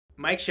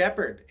Mike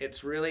Sheppard,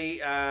 it's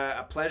really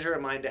a pleasure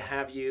of mine to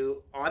have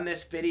you on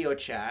this video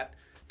chat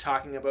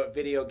talking about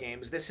video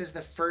games. This is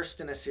the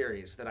first in a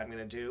series that I'm going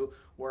to do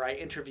where I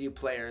interview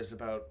players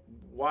about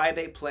why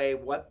they play,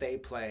 what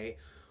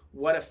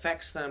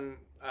affects them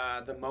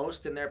the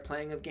most in their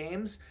playing of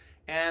games,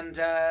 and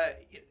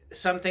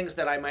some things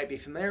that I might be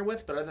familiar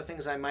with, but other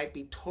things I might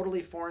be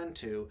totally foreign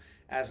to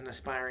as an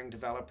aspiring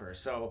developer.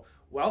 So,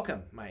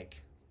 welcome,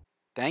 Mike.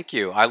 Thank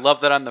you. I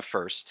love that I'm the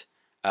first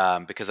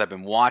because I've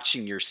been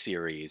watching your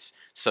series.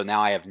 So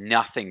now I have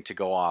nothing to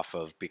go off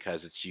of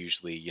because it's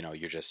usually,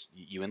 you're just,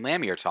 you and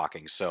Lammy are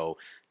talking. So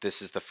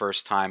this is the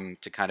first time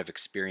to kind of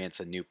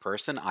experience a new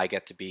person. I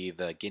get to be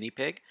the guinea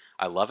pig.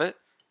 I love it.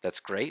 That's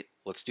great.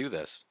 Let's do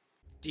this.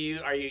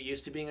 Are you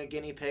used to being a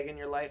guinea pig in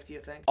your life, do you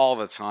think? All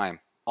the time.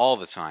 All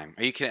the time.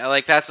 Are you kidding?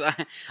 Like that's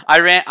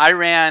I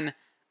ran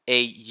a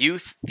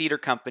youth theater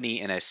company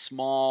in a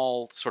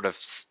small sort of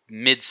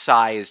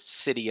mid-sized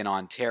city in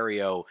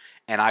Ontario,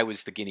 and I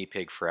was the guinea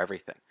pig for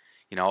everything.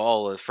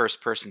 The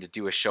first person to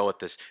do a show at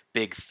this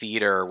big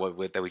theater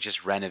that we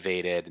just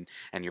renovated,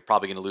 and you're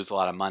probably going to lose a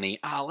lot of money.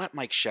 I'll let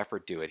Mike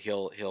Sheppard do it.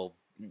 He'll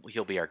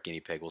be our guinea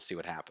pig. We'll see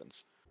what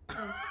happens.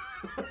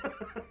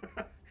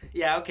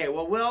 Yeah, okay.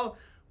 Well,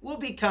 we'll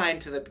be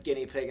kind to the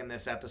guinea pig in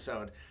this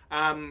episode.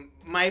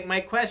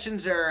 My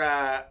questions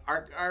are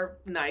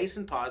nice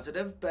and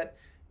positive, but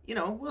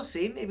we'll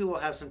see. Maybe we'll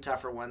have some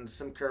tougher ones,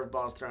 some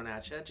curveballs thrown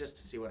at you, just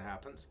to see what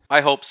happens.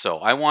 I hope so.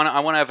 I want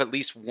to have at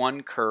least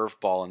one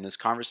curveball in this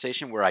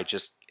conversation where I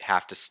just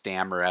have to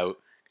stammer out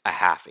a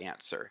half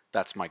answer.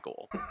 That's my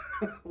goal.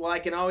 Well, I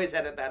can always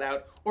edit that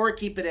out or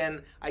keep it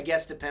in, I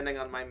guess, depending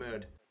on my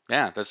mood.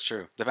 Yeah, that's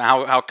true.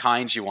 How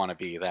kind you want to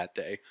be that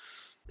day.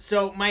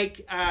 So,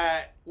 Mike,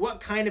 what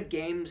kind of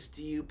games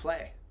do you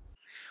play?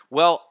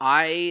 Well,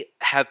 I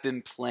have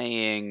been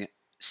playing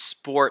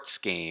sports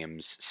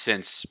games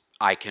since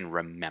I can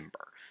remember.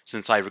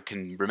 Since I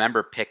can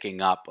remember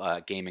picking up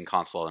a gaming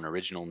console, an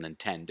original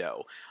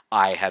Nintendo,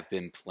 I have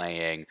been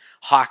playing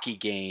hockey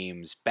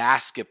games,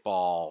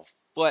 basketball,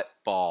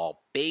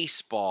 football,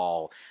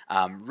 baseball,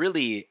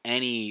 really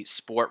any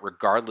sport,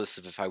 regardless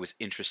of if I was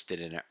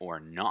interested in it or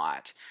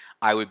not.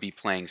 I would be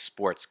playing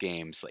sports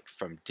games like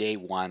from day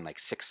one, like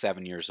 6,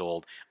 7 years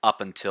old,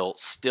 up until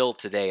still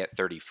today at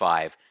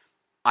 35.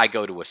 I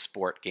go to a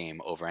sport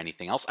game over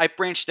anything else. I've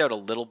branched out a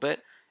little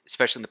bit,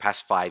 especially in the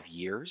past 5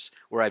 years,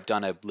 where I've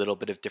done a little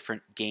bit of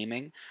different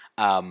gaming.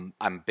 I'm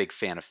a big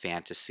fan of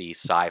fantasy,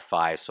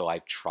 sci-fi, so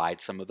I've tried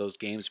some of those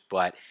games.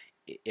 But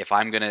if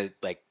I'm gonna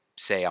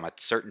say I'm a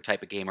certain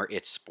type of gamer,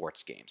 it's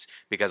sports games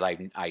because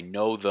I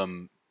know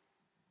them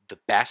the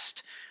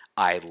best.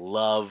 I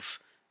love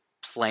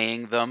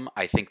playing them.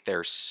 I think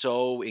they're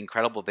so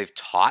incredible. They've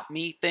taught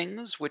me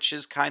things, which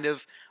is kind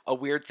of a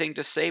weird thing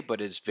to say, but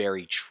is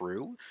very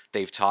true.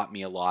 They've taught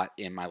me a lot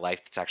in my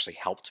life that's actually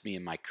helped me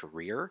in my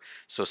career.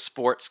 So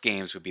sports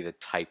games would be the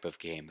type of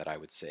game that I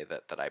would say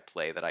that I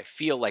play, that I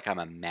feel like I'm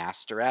a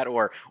master at,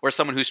 or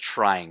someone who's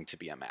trying to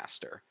be a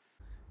master.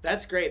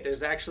 That's great.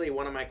 There's actually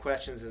one of my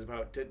questions is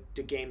about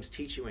do games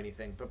teach you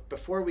anything? But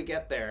before we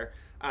get there,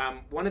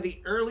 one of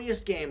the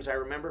earliest games I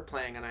remember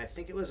playing, and I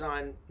think it was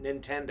on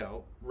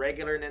Nintendo,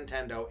 regular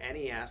Nintendo,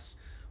 NES,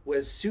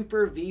 was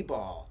Super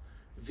V-Ball.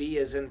 V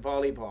is in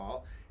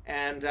volleyball.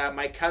 And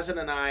my cousin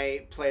and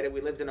I played it. We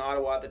lived in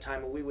Ottawa at the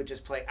time, and we would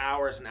just play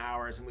hours and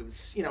hours. And we would,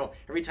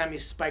 every time you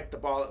spiked the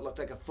ball, it looked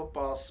like a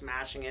football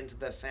smashing into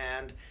the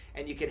sand.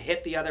 And you could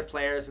hit the other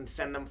players and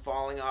send them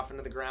falling off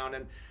into the ground.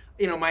 And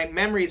my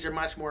memories are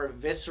much more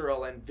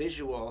visceral and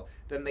visual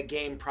than the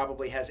game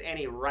probably has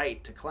any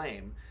right to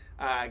claim,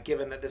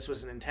 given that this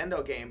was a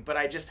Nintendo game. But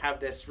I just have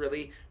this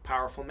really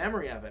powerful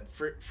memory of it.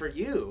 For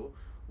you,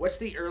 what's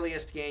the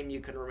earliest game you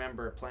can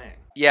remember playing?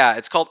 Yeah,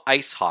 it's called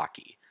ice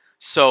hockey.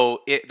 So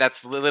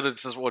that's literally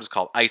this is what it's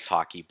called, ice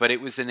hockey. But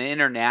it was an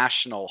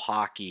international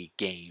hockey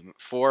game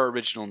for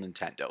original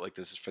Nintendo. Like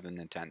this is for the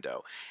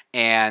Nintendo,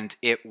 and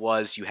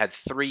you had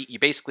three. You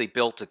basically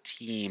built a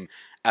team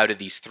out of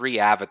these three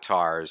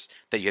avatars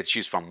that you had to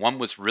choose from. One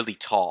was really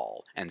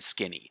tall and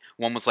skinny.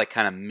 One was like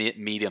kind of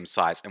medium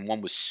sized, and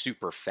one was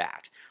super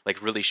fat,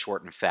 like really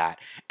short and fat.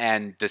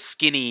 And the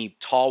skinny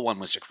tall one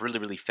was like really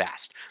really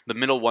fast. The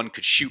middle one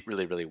could shoot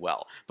really really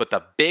well, but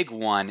the big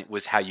one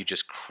was how you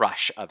just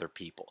crush other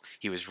people.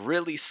 He was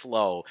really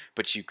slow,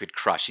 but you could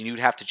crush, and you'd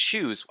have to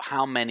choose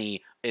how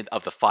many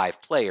of the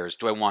five players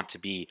do I want to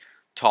be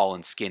tall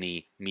and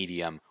skinny,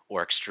 medium,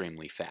 or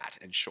extremely fat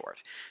and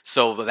short.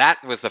 So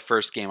that was the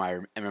first game I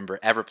remember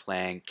ever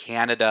playing.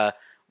 Canada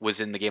was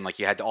in the game. Like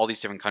you had all these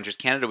different countries.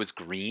 Canada was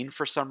green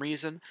for some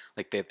reason.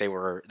 Like they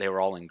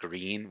were all in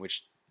green,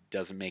 which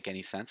doesn't make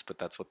any sense, but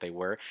that's what they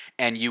were.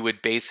 And you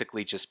would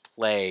basically just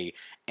play,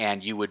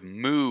 and you would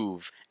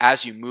move.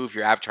 As you move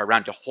your avatar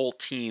around, the whole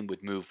team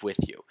would move with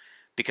you.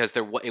 because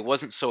it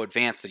wasn't so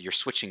advanced that you're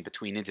switching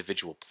between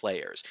individual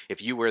players.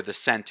 If you were the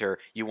center,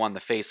 you won the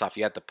faceoff,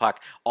 you had the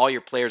puck, all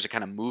your players are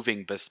kind of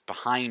moving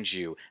behind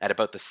you at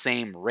about the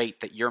same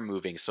rate that you're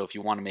moving. So if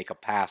you want to make a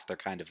pass, they're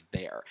kind of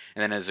there.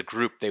 And then as a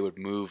group, they would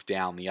move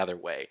down the other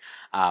way.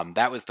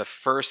 That was the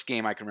first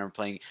game I can remember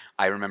playing.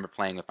 I remember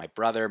playing with my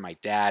brother, my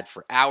dad,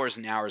 for hours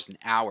and hours and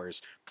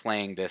hours,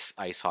 playing this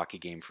ice hockey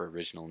game for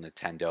original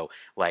Nintendo.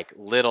 Like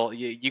little,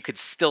 you could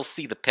still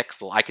see the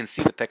pixel. I can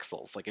see the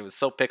pixels. Like it was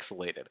so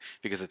pixelated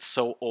because it's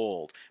so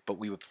old. But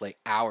we would play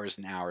hours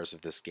and hours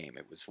of this game.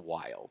 It was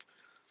wild.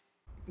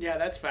 Yeah,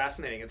 that's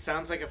fascinating. It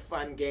sounds like a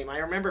fun game. I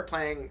remember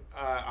playing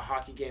a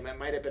hockey game. It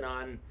might have been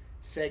on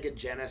Sega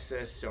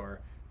Genesis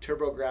or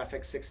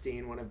TurboGrafx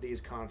 16, one of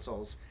these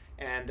consoles,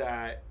 and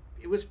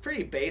it was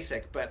pretty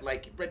basic, but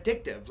like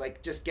addictive.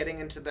 Like just getting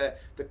into the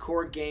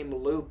core game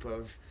loop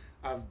of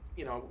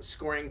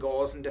scoring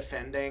goals and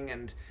defending.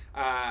 And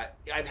I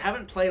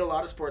haven't played a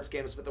lot of sports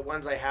games, but the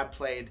ones I have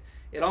played,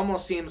 it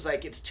almost seems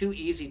like it's too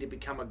easy to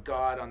become a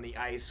god on the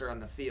ice or on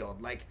the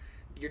field. Like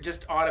you're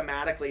just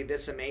automatically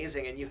this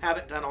amazing, and you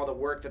haven't done all the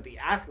work that the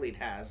athlete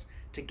has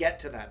to get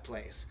to that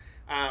place.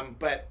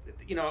 But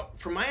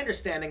from my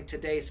understanding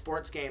today,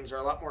 sports games are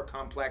a lot more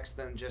complex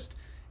than just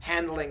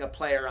handling a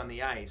player on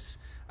the ice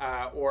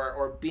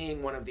or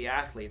being one of the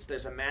athletes.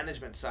 There's a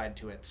management side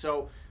to it.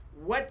 So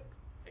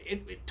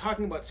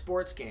talking about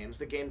sports games,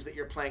 the games that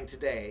you're playing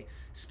today,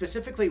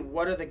 specifically,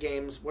 what are the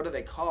games? What are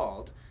they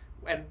called?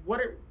 And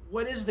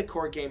what is the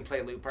core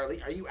gameplay loop?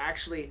 Are you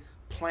actually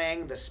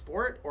playing the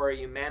sport, or are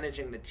you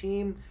managing the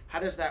team? How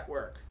does that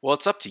work? Well,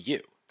 it's up to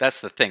you. That's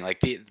the thing.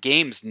 Like the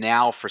games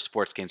now for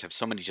sports games have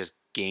so many just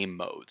game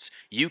modes.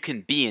 You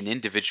can be an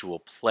individual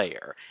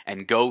player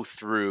and go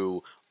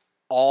through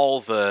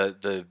all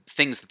the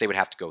things that they would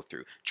have to go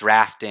through: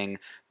 drafting,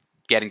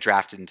 getting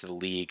drafted into the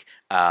league,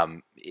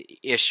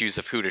 issues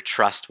of who to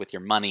trust with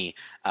your money,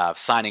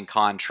 signing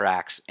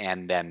contracts,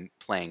 and then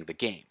playing the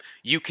game.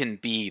 You can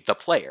be the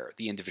player,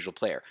 the individual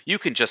player. You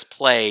can just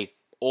play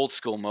old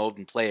school mode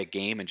and play a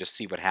game and just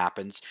see what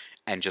happens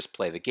and just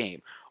play the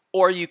game.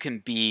 Or you can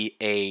be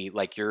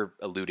like you're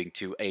alluding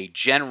to, a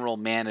general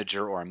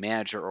manager or a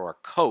manager or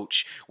a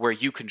coach where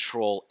you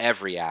control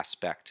every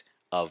aspect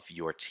of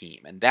your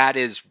team. And that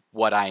is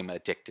what I'm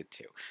addicted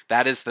to.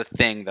 That is the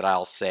thing that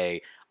I'll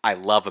say I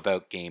love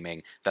about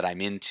gaming, that I'm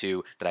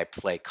into, that I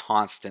play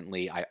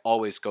constantly. I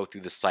always go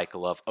through the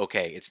cycle of,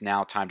 okay, it's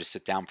now time to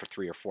sit down for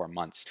 3 or 4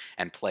 months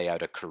and play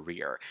out a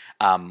career.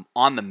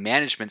 On the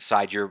management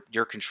side,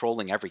 you're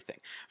controlling everything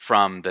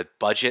from the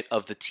budget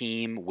of the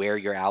team, where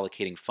you're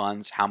allocating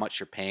funds, how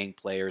much you're paying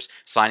players,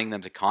 signing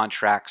them to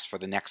contracts for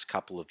the next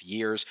couple of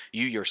years.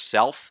 You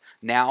yourself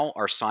now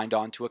are signed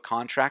on to a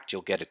contract.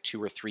 You'll get a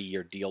 2 or 3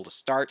 year deal to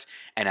start,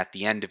 and at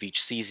the end of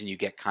each season, you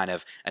get kind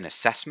of an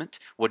assessment.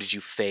 What did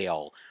you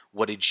fail?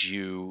 What did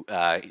you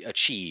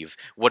achieve?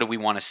 What do we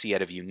want to see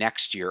out of you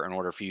next year in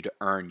order for you to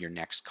earn your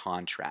next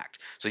contract?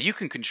 So you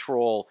can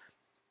control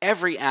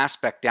every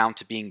aspect down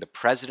to being the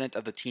president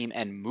of the team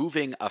and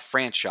moving a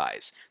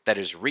franchise that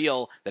is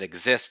real, that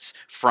exists,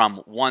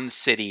 from one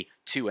city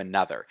to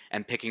another,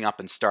 and picking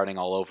up and starting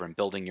all over and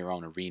building your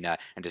own arena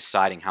and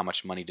deciding how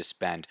much money to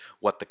spend,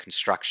 what the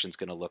construction's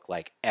going to look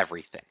like,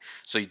 everything.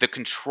 So the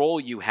control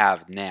you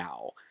have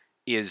now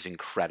is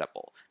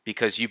incredible,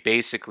 because you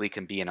basically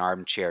can be an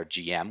armchair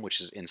GM,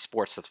 which is in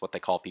sports, that's what they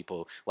call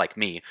people like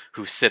me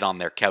who sit on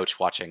their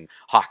couch watching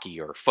hockey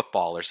or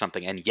football or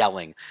something and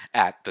yelling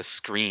at the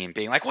screen,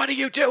 being like, "What are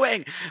you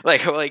doing?"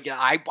 Like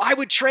I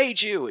would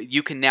trade you.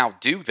 You can now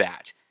do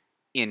that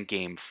in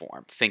game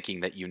form, thinking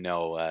that you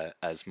know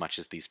as much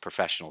as these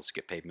professionals who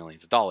get paid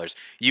millions of dollars.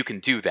 You can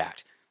do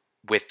that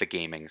with the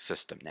gaming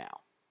system now.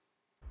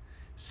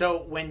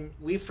 So when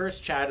we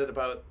first chatted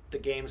about the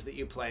games that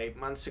you play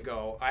months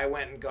ago, I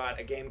went and got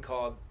a game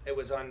called, it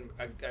was on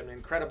an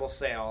incredible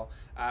sale,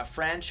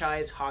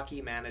 Franchise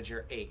Hockey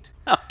Manager 8.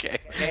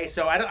 Okay.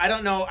 So I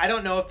don't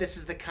know if this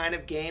is the kind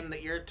of game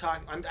that you're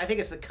talking. I think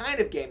it's the kind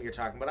of game you're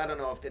talking, but I don't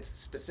know if it's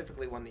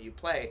specifically one that you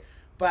play.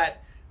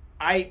 But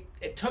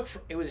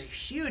it was a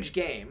huge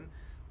game,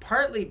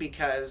 partly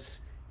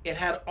because it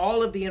had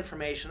all of the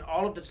information,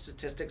 all of the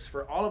statistics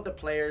for all of the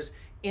players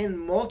in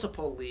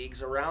multiple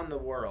leagues around the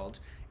world,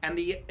 and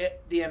the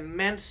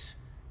immense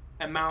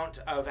amount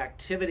of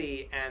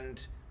activity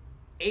and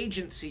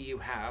agency you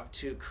have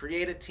to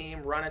create a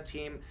team, run a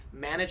team,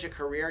 manage a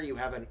career. You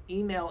have an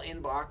email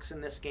inbox in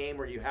this game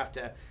where you have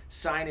to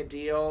sign a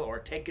deal or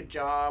take a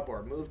job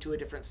or move to a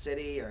different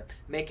city or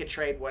make a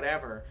trade,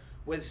 whatever,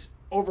 was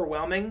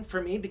overwhelming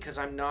for me because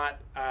I'm not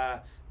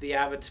the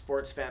avid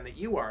sports fan that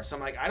you are. So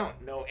I'm like, I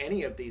don't know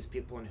any of these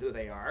people and who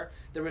they are.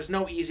 There was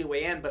no easy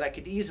way in, but I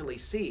could easily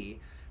see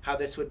how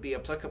this would be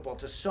applicable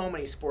to so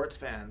many sports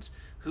fans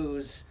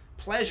whose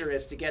pleasure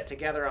is to get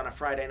together on a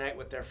Friday night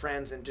with their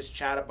friends and just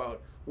chat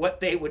about what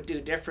they would do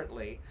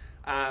differently,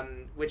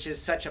 which is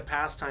such a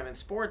pastime in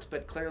sports,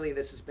 but clearly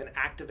this has been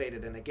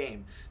activated in a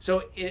game.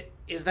 So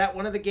is that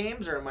one of the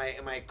games, or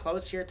am I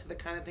close here to the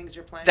kind of things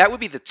you're playing? That would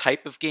be the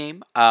type of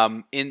game.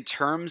 In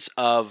terms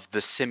of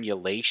the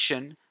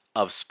simulation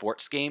of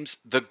sports games,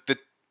 the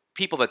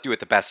people that do it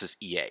the best is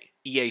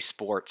EA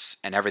Sports,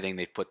 and everything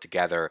they've put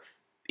together.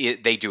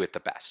 They do it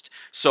the best.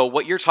 So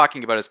what you're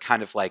talking about is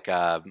kind of like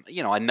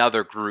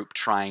another group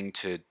trying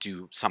to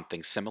do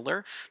something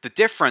similar. The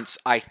difference,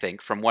 I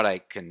think, from what I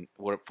can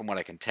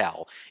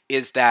tell,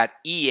 is that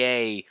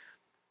EA,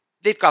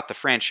 they've got the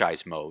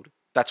franchise mode.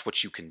 That's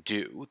what you can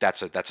do.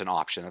 That's an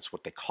option. That's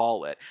what they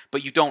call it.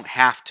 But you don't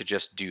have to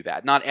just do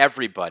that. Not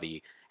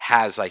everybody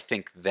has, I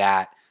think,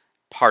 that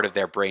part of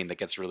their brain that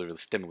gets really, really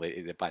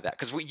stimulated by that.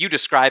 Because you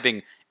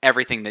describing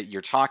everything that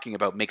you're talking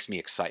about makes me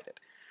excited.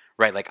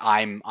 Right, like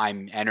I'm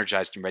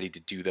energized and ready to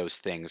do those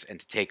things and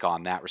to take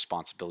on that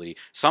responsibility.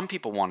 Some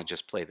people want to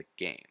just play the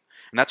game.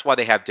 And that's why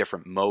they have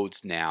different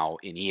modes now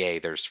in EA.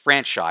 There's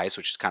franchise,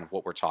 which is kind of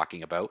what we're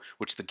talking about,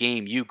 which the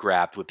game you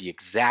grabbed would be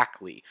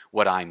exactly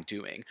what I'm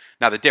doing.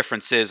 Now the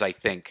difference is, I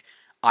think,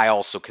 I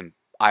also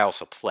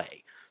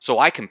play. So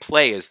I can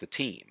play as the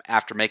team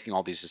after making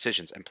all these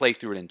decisions and play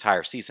through an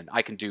entire season.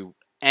 I can do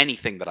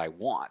anything that I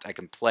want. I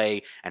can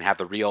play and have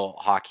the real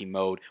hockey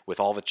mode with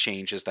all the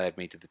changes that I've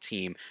made to the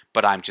team,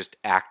 but I'm just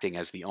acting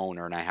as the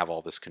owner, and I have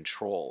all this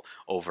control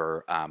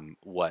over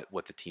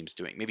what the team's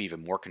doing. Maybe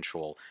even more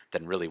control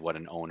than really what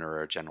an owner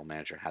or a general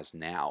manager has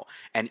now.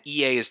 And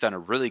EA has done a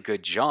really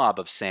good job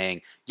of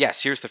saying,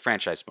 yes, here's the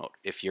franchise mode.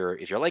 If you're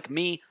like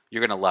me,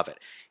 you're gonna love it.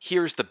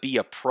 Here's the be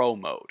a pro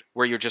mode,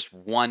 where you're just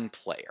one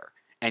player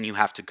and you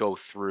have to go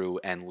through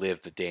and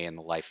live the day in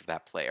the life of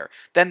that player.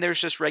 Then there's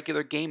just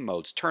regular game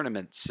modes,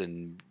 tournaments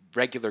and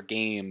regular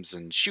games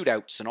and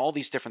shootouts and all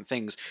these different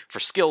things for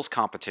skills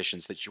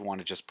competitions that you want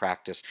to just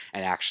practice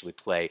and actually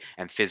play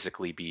and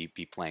physically be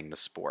playing the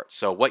sport.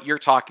 So what you're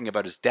talking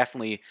about is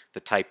definitely the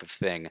type of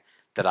thing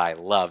that I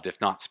loved,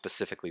 if not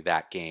specifically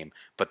that game,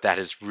 but that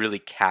has really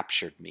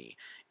captured me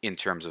in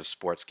terms of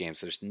sports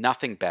games. There's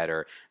nothing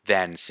better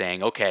than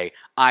saying, okay,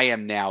 I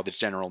am now the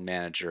general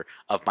manager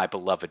of my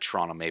beloved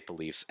Toronto Maple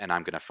Leafs, and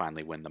I'm going to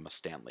finally win them a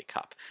Stanley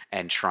Cup,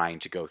 and trying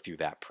to go through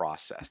that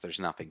process. There's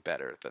nothing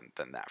better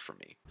than that for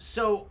me.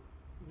 So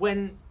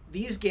when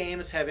these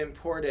games have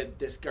imported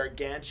this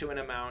gargantuan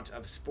amount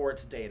of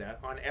sports data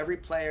on every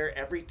player,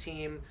 every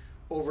team,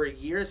 over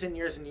years and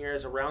years and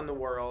years around the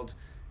world,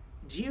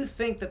 do you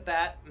think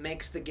that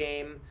makes the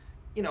game,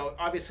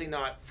 obviously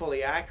not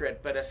fully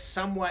accurate, but a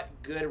somewhat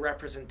good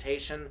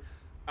representation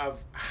of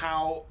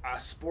how a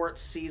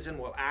sports season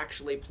will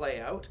actually play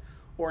out?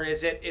 Or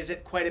is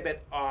it quite a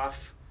bit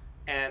off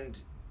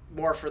and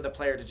more for the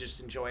player to just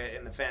enjoy it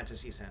in the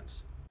fantasy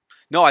sense?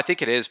 No, I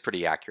think it is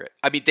pretty accurate.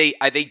 I mean,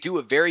 they do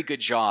a very good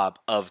job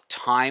of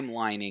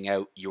timelining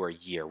out your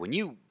year. When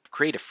you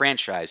create a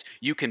franchise,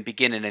 you can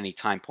begin at any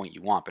time point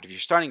you want. But if you're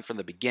starting from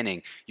the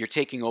beginning, you're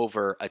taking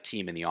over a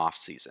team in the off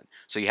season.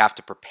 So you have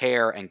to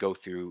prepare and go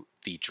through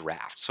the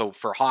draft. So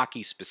for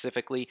hockey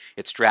specifically,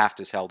 its draft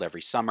is held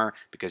every summer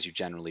because you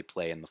generally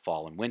play in the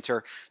fall and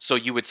winter. So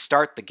you would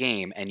start the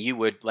game and you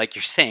would, like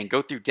you're saying,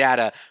 go through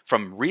data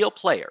from real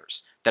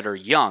players that are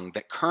young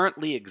that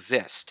currently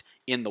exist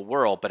in the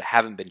world but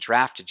haven't been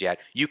drafted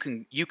yet. You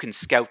can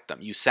scout them.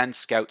 You send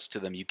scouts to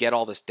them. You get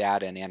all this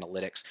data and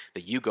analytics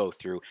that you go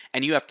through,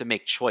 and you have to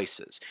make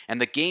choices. And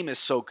the game is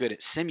so good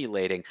at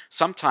simulating.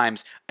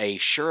 Sometimes a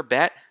sure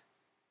bet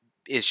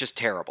is just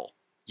terrible.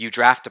 You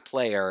draft a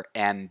player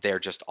and they're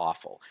just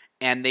awful.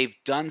 And they've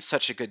done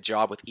such a good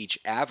job with each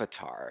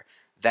avatar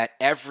that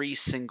every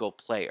single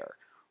player,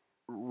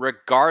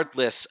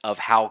 regardless of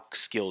how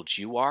skilled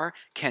you are,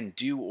 can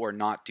do or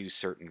not do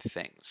certain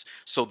things.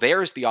 So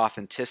there's the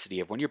authenticity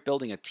of when you're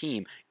building a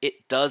team,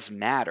 it does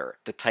matter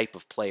the type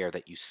of player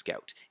that you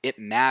scout. It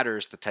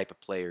matters the type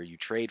of player you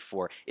trade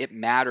for. It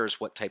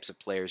matters what types of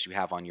players you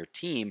have on your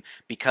team,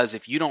 because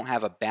if you don't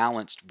have a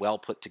balanced, well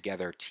put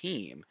together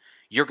team,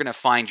 you're going to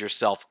find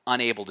yourself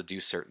unable to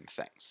do certain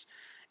things.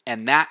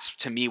 And that's,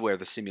 to me, where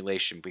the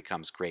simulation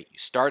becomes great. You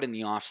start in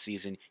the off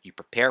season, you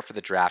prepare for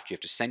the draft, you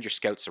have to send your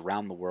scouts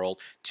around the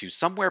world to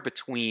somewhere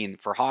between,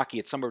 for hockey,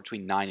 it's somewhere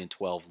between 9 and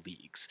 12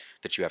 leagues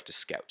that you have to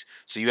scout.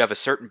 So you have a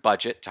certain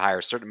budget to hire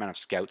a certain amount of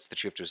scouts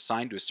that you have to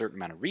assign to a certain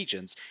amount of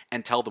regions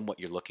and tell them what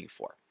you're looking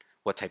for,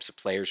 what types of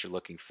players you're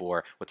looking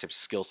for, what types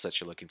of skill sets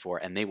you're looking for,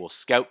 and they will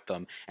scout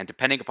them. And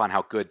depending upon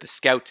how good the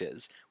scout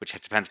is, which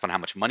depends upon how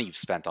much money you've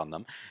spent on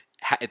them,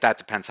 that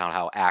depends on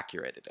how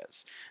accurate it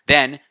is.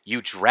 Then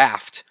you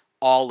draft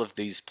all of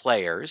these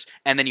players,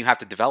 and then you have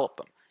to develop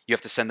them. You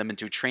have to send them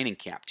into a training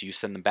camp. Do you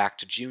send them back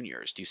to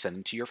juniors? Do you send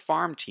them to your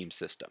farm team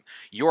system?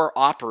 You're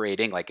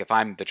operating, like if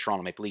I'm the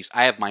Toronto Maple Leafs,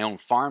 I have my own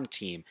farm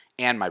team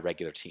and my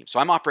regular team. So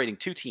I'm operating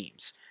two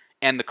teams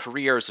and the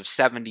careers of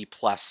 70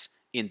 plus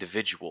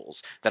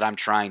individuals that I'm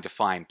trying to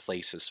find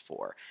places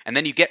for. And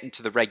then you get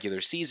into the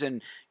regular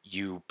season,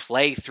 you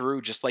play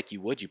through just like you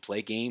would. You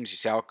play games, you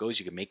see how it goes,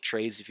 you can make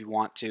trades if you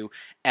want to,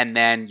 and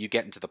then you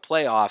get into the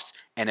playoffs,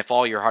 and if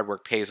all your hard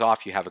work pays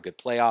off, you have a good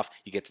playoff,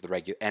 you get to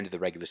the end of the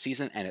regular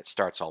season, and it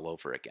starts all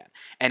over again.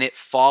 And it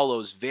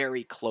follows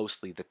very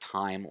closely the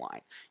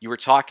timeline. You were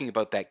talking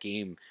about that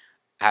game,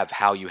 have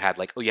how you had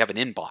like, oh, you have an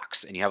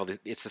inbox, and you have,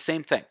 it's the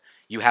same thing.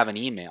 You have an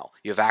email.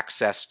 You have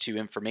access to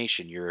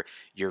information.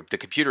 The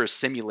computer is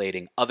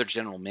simulating other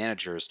general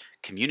managers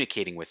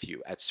communicating with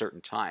you at certain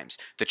times.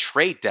 The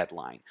trade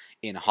deadline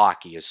in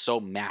hockey is so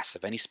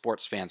massive. Any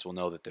sports fans will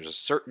know that there's a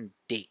certain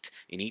date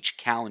in each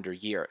calendar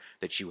year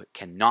that you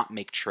cannot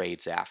make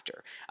trades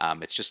after.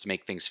 It's just to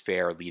make things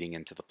fair leading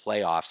into the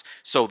playoffs.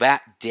 So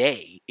that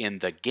day in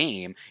the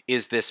game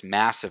is this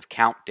massive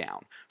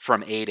countdown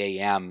from 8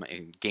 a.m.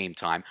 in game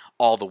time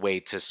all the way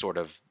to sort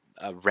of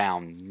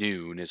around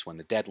noon is when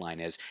the deadline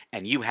is.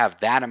 And you have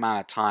that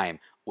amount of time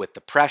with the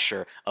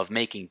pressure of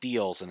making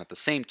deals, and at the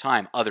same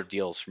time other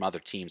deals from other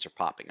teams are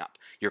popping up.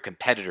 Your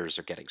competitors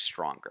are getting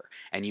stronger,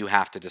 and you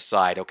have to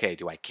decide, okay,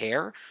 do I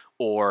care,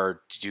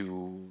 or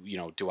do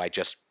I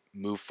just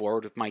move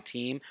forward with my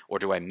team, or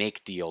do I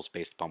make deals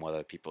based upon what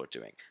other people are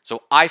doing?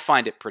 So I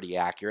find it pretty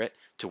accurate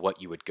to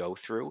what you would go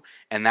through,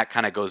 and that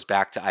kind of goes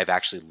back to I've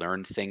actually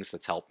learned things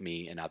that's helped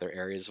me in other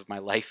areas of my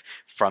life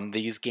from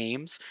these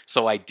games.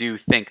 So I do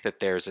think that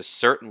there's a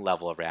certain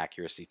level of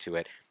accuracy to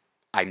it.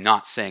 I'm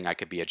not saying I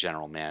could be a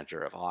general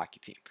manager of a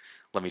hockey team.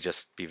 Let me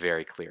just be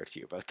very clear to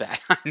you about that.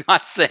 I'm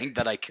not saying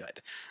that I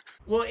could.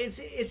 Well,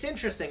 it's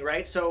interesting,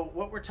 right? So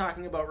what we're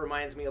talking about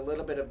reminds me a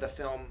little bit of the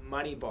film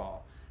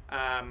Moneyball.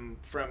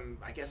 From,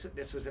 I guess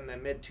this was in the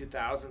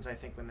mid-2000s, I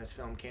think, when this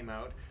film came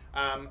out.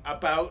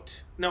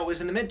 It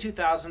was in the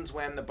mid-2000s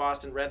when the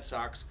Boston Red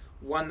Sox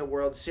won the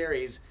World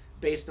Series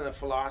based on the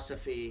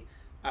philosophy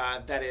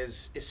that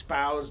is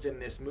espoused in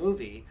this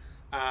movie,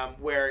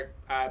 where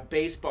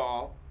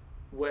baseball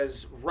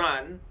was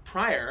run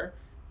prior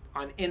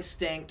on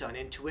instinct, on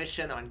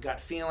intuition, on gut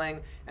feeling,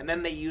 and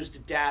then they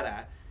used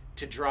data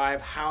to drive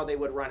how they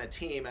would run a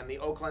team. And the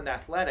Oakland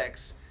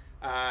Athletics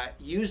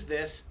used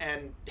this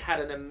and had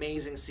an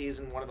amazing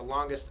season, one of the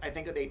longest. I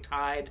think they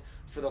tied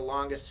for the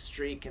longest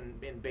streak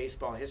in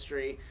baseball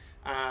history.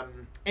 A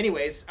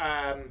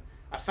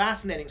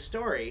fascinating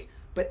story.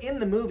 But in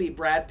the movie,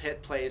 Brad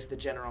Pitt plays the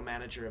general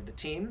manager of the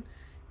team,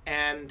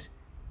 and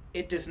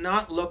it does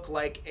not look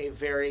like a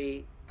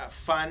very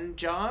fun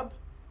job,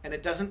 and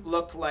it doesn't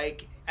look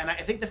like, and I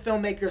think the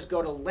filmmakers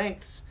go to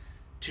lengths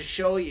to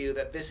show you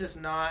that this is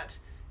not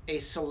a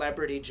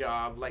celebrity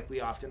job like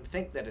we often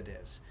think that it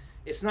is.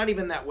 It's not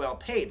even that well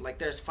paid. Like,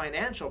 there's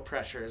financial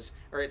pressures,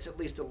 or it's at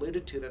least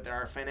alluded to that there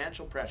are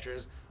financial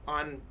pressures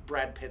on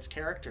Brad Pitt's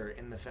character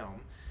in the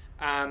film.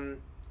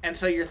 And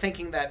so you're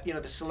thinking that,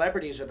 the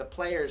celebrities are the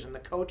players and the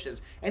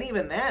coaches, and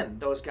even then,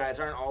 those guys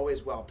aren't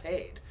always well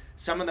paid.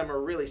 Some of them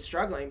are really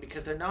struggling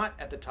because they're not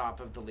at the top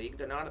of the league.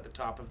 They're not at the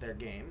top of their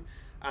game.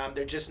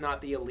 They're just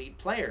not the elite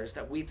players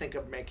that we think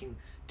of making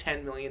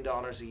 $10 million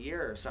a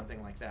year or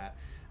something like that.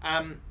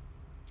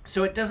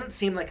 So it doesn't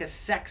seem like a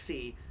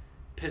sexy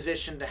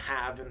position to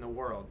have in the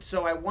world.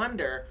 So I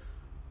wonder,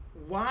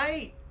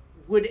 why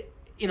would,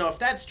 if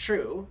that's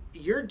true,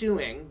 you're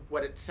doing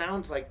what it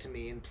sounds like to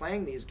me in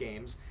playing these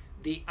games,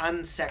 the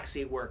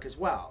unsexy work as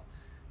well,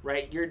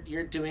 right?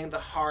 You're doing the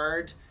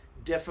hard,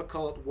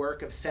 difficult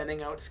work of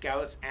sending out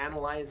scouts,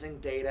 analyzing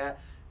data,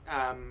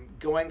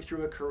 going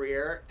through a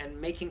career and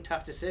making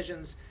tough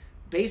decisions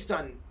based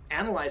on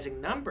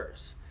analyzing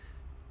numbers.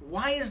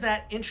 Why is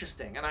that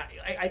interesting? And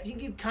I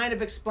think you kind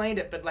of explained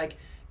it, but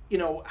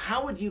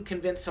how would you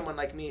convince someone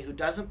like me who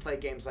doesn't play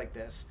games like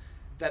this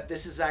that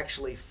this is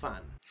actually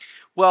fun?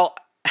 Well,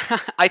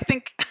 I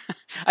think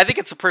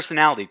it's a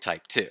personality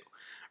type too,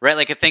 right?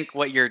 Like, I think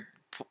what you're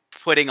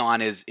putting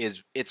on is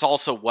it's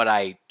also what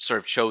I sort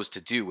of chose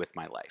to do with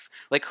my life.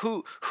 Like,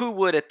 who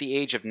would at the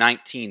age of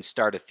 19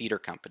 start a theater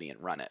company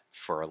and run it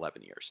for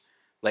 11 years?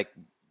 Like,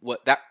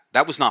 what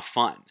that was not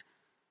fun.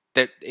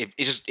 That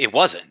it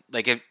wasn't.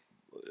 Like,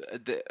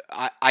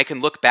 I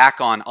can look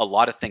back on a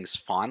lot of things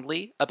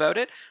fondly about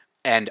it,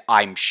 and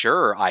I'm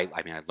sure I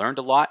learned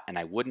a lot, and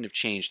I wouldn't have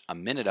changed a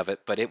minute of it,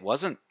 but it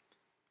wasn't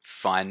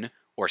fun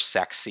or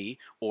sexy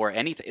or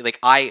anything.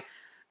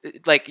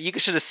 Like you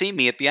should have seen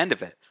me at the end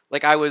of it.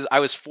 Like, I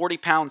was 40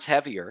 pounds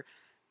heavier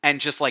and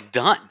just like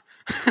done.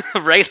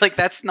 Right? Like,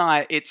 that's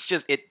not, it's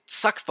just, it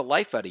sucks the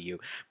life out of you.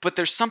 But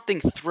there's something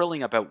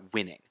thrilling about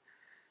winning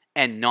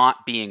and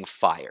not being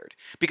fired.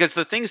 Because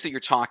the things that you're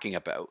talking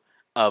about,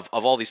 of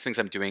all these things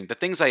I'm doing, the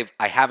things I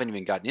haven't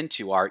even gotten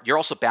into are, you're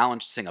also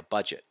balancing a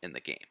budget in the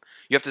game.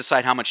 You have to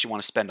decide how much you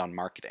want to spend on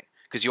marketing,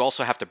 because you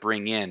also have to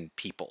bring in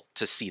people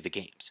to see the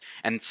games.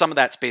 And some of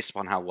that's based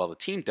upon how well the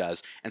team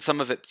does, and some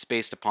of it's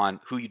based upon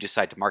who you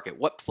decide to market.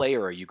 What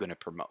player are you going to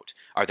promote?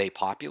 Are they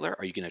popular?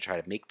 Are you going to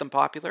try to make them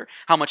popular?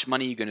 How much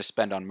money are you going to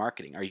spend on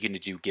marketing? Are you going to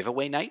do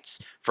giveaway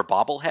nights for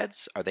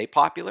bobbleheads? Are they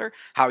popular?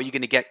 How are you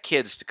going to get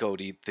kids to go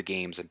to the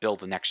games and build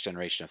the next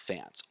generation of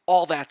fans?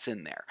 All that's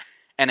in there.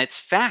 And it's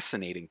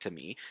fascinating to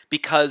me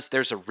because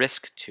there's a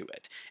risk to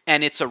it.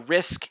 And it's a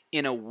risk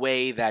in a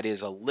way that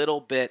is a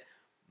little bit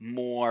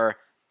more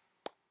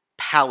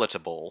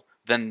palatable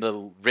than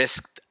the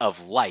risk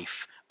of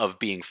life of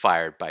being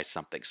fired by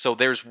something. So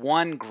there's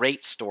one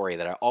great story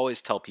that I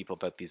always tell people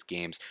about these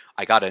games.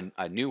 I got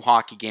a new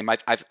hockey game.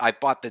 I've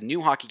bought the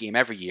new hockey game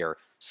every year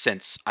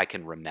since I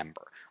can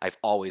remember. I've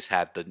always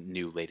had the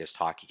new latest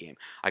hockey game.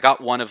 I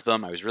got one of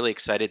them. I was really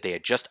excited. They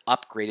had just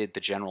upgraded the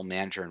general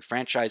manager and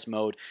franchise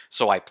mode.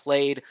 So I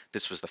played.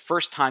 This was the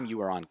first time you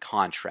were on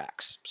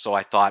contracts. So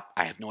I thought,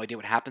 I have no idea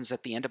what happens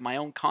at the end of my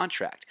own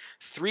contract.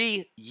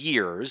 3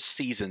 years,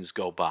 seasons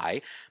go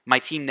by. My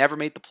team never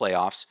made the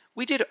playoffs.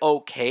 We did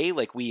okay.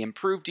 Like, we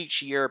improved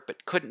each year,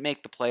 but couldn't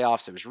make the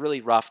playoffs. It was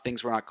really rough.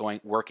 Things were not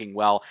working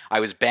well. I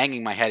was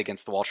banging my head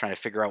against the wall trying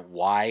to figure out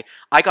why.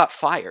 I got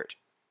fired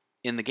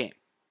in the game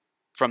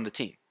from the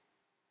team.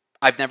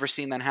 I've never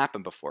seen that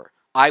happen before.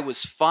 I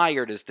was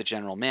fired as the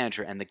general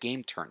manager and the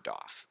game turned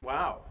off.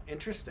 Wow,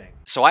 interesting.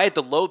 So I had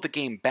to load the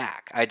game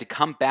back. I had to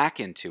come back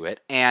into it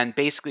and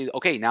basically,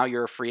 okay, now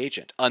you're a free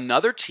agent.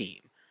 Another team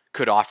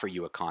could offer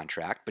you a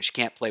contract, but you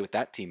can't play with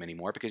that team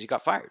anymore because you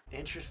got fired.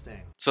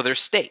 Interesting. So there's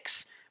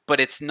stakes, but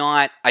it's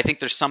not, I think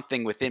there's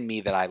something within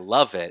me that I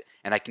love it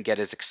and I can get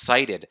as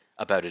excited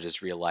about it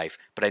as real life.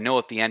 But I know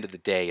at the end of the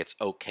day, it's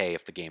okay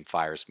if the game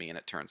fires me and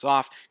it turns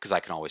off because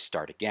I can always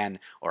start again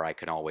or I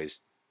can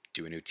always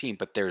do a new team.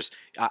 But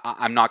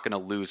I'm not going to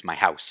lose my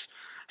house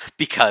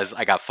because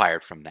I got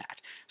fired from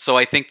that. So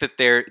I think that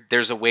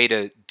there's a way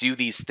to do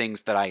these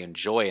things that I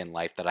enjoy in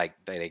life, that I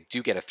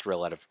do get a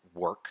thrill out of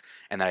work,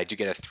 and that I do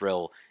get a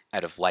thrill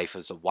out of life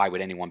as why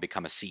would anyone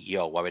become a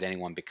CEO? Why would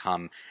anyone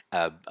become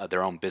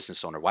their own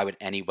business owner? Why would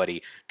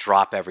anybody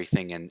drop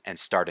everything and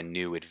start a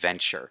new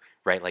adventure,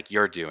 right? Like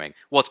you're doing.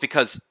 Well, it's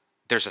because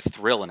there's a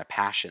thrill and a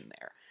passion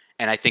there.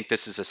 And I think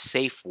this is a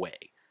safe way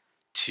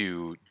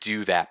to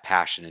do that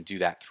passion and do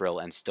that thrill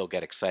and still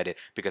get excited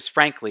because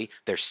frankly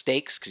there's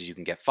stakes because you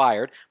can get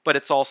fired, but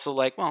it's also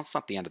like, well, it's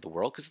not the end of the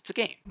world because it's a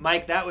game.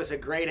 Mike, that was a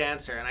great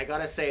answer, and I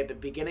gotta say at the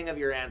beginning of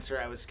your answer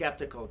I was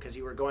skeptical because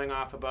you were going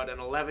off about an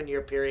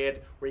 11-year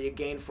period where you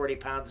gained 40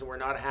 pounds and were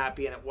not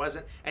happy, and it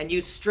wasn't, and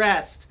you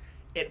stressed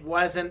it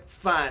wasn't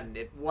fun.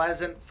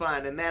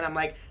 And then I'm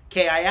like,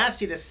 okay, I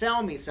asked you to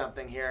sell me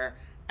something here.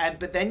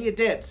 But then you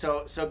did,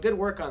 so good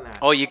work on that.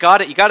 Oh, you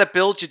got it. You got to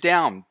build you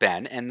down,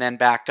 Ben, and then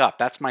back up.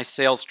 That's my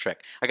sales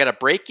trick. I got to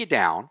break you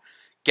down,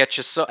 get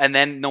you and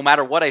then no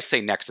matter what I say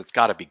next, it's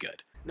got to be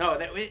good. No,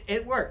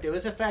 it worked. It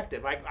was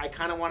effective. I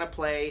kind of want to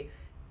play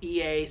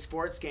EA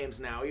sports games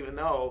now, even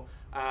though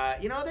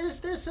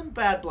there's some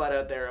bad blood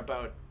out there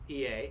about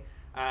EA.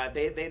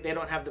 They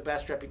don't have the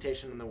best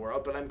reputation in the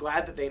world, but I'm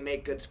glad that they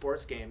make good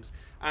sports games.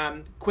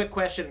 Quick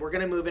question: we're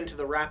going to move into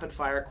the rapid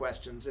fire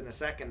questions in a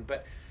second,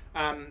 but.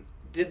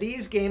 Do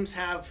these games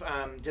have,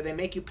 do they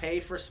make you pay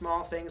for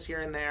small things here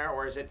and there,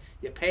 or is it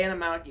you pay an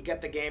amount, you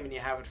get the game, and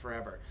you have it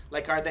forever?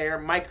 Like, are there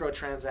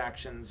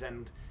microtransactions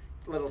and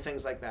little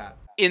things like that?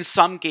 In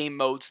some game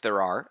modes,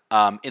 there are.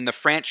 In the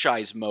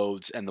franchise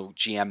modes and the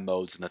GM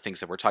modes and the things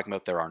that we're talking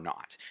about, there are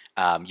not.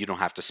 You don't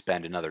have to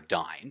spend another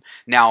dime.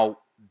 Now,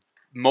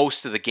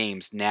 most of the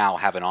games now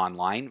have an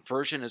online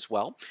version as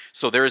well.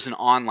 So there is an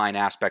online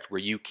aspect where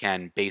you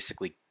can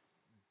basically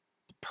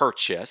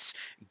purchase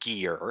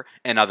gear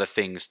and other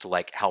things to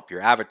like help your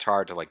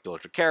avatar, to like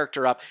build your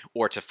character up,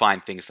 or to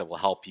find things that will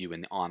help you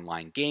in the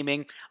online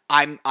gaming.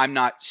 I'm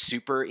not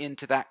super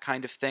into that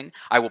kind of thing.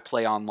 I will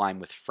play online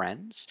with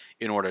friends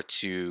in order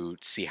to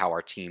see how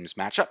our teams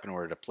match up, in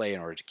order to play, in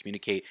order to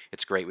communicate.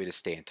 It's a great way to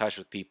stay in touch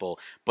with people.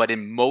 But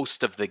in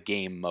most of the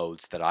game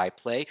modes that I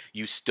play,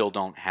 you still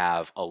don't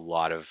have a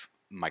lot of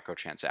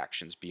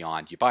microtransactions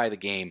beyond you buy the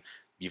game,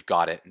 you've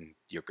got it, and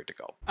you're good to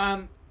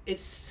go. It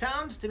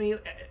sounds to me,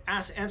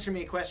 answer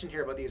me a question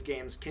here about these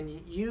games.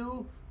 Can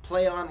you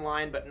play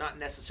online but not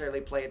necessarily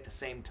play at the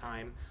same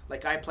time?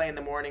 Like I play in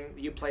the morning,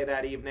 you play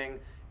that evening,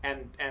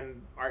 and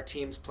our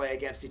teams play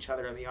against each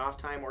other in the off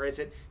time? Or is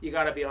it you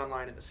got to be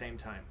online at the same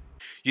time?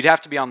 You'd have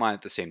to be online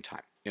at the same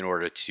time in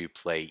order to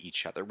play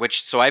each other.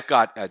 So I've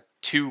got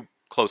two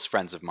close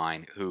friends of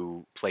mine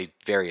who played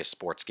various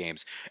sports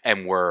games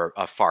and were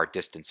a far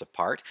distance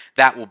apart.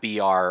 That will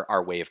be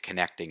our way of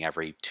connecting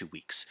every 2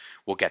 weeks.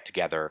 We'll get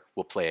together,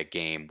 we'll play a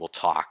game, we'll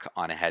talk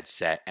on a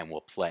headset, and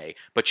we'll play.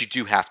 But you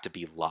do have to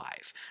be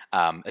live,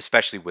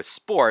 especially with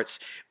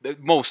sports.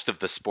 Most of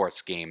the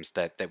sports games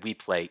that we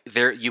play,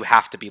 you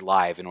have to be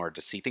live in order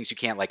to see things. You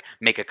can't like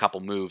make a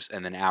couple moves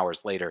and then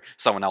hours later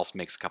someone else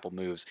makes a couple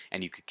moves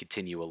and you could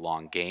continue a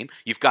long game.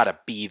 You've got to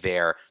be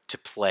there to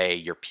play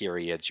your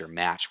periods, your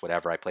match,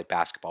 whatever. I play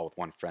basketball with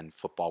one friend,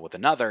 football with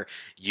another.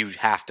 You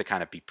have to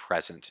kind of be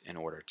present in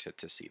order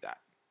to see that.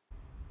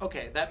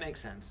 Okay, that makes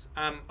sense.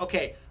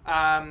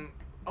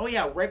 Oh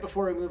yeah, right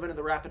before we move into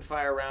the rapid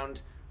fire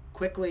round,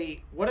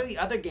 quickly, what are the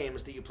other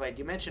games that you played?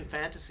 You mentioned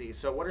fantasy,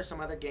 so what are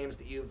some other games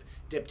that you've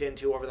dipped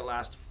into over the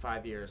last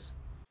 5 years?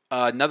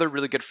 Another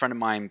really good friend of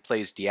mine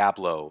plays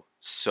Diablo,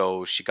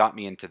 so she got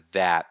me into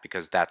that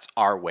because that's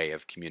our way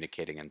of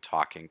communicating and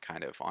talking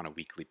kind of on a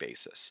weekly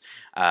basis.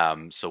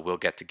 So we'll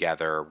get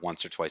together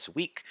once or twice a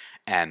week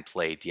and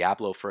play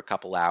Diablo for a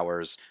couple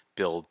hours,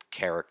 build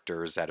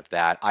characters out of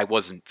that. I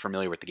wasn't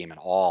familiar with the game at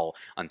all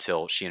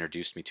until she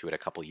introduced me to it a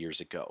couple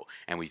years ago,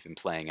 and we've been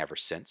playing ever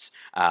since.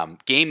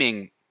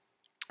 Gaming,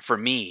 for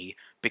me,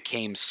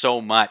 became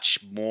so much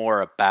more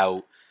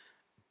about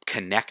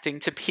connecting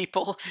to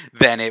people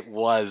than it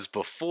was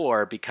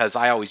before, because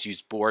I always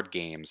used board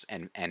games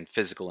and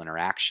physical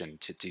interaction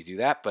to do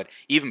that. But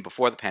even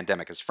before the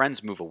pandemic, as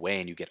friends move away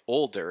and you get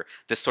older,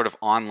 this sort of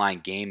online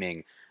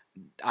gaming,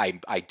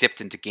 I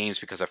dipped into games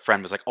because a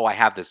friend was like, oh, I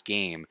have this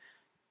game.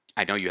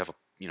 I know you have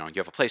you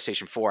have a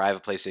PlayStation 4. I have a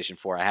PlayStation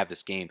 4. I have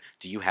this game.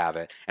 Do you have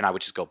it? And I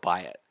would just go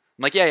buy it.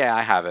 I'm like, yeah,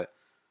 I have it.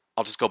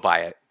 I'll just go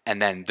buy it. And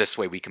then this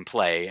way we can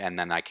play, and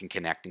then I can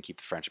connect and keep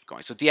the friendship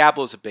going. So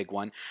Diablo is a big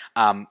one.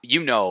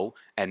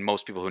 And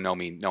most people who know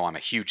me know I'm a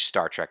huge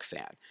Star Trek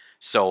fan.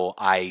 So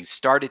I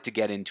started to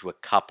get into a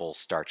couple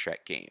Star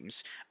Trek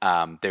games.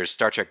 There's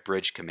Star Trek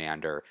Bridge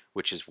Commander,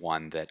 which is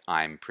one that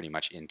I'm pretty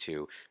much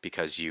into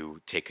because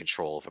you take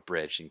control of a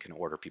bridge and can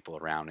order people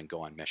around and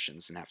go on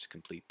missions and have to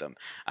complete them,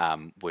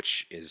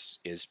 which is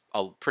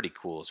pretty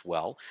cool as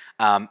well.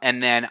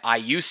 And then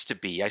I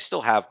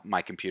still have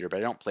my computer, but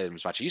I don't play them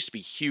as much. I used to be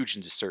huge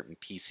into certain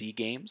PC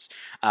games,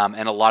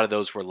 and a lot of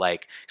those were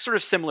like sort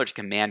of similar to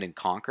Command and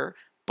Conquer,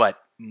 but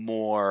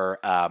more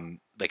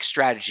like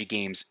strategy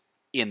games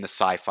in the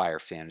sci-fi or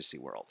fantasy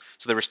world.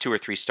 So there was 2 or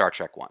 3 Star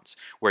Trek ones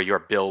where you're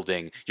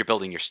building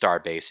your star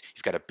base.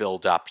 You've got to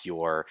build up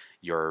your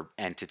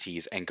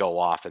entities and go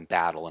off and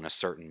battle in a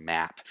certain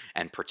map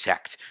and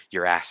protect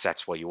your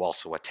assets while you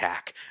also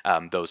attack.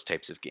 Those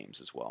types of games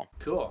as well.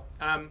 Cool.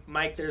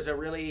 Mike, there's I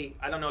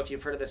don't know if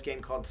you've heard of this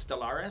game called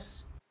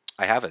Stellaris.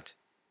 I haven't.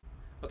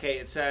 Okay,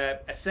 it's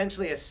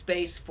essentially a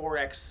space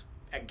 4X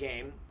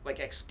game, like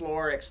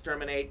explore,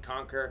 exterminate,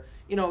 conquer,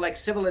 like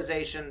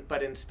Civilization,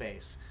 but in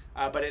space.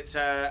 But it's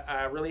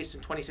released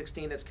in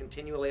 2016. It's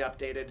continually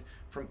updated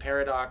from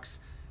Paradox.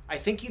 I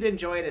think you'd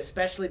enjoy it,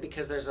 especially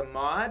because there's a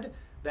mod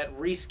that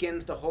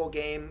reskins the whole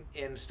game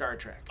in Star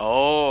Trek.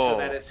 Oh. So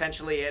that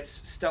essentially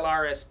it's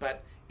Stellaris,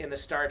 but in the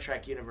Star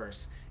Trek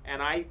universe.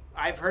 And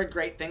I've heard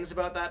great things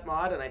about that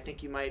mod, and I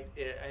think you might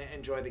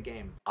enjoy the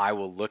game. I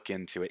will look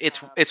into it.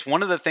 It's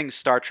one of the things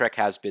Star Trek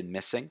has been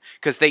missing,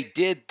 because they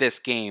did this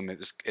game. It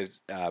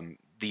was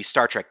the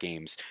Star Trek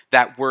games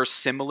that were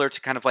similar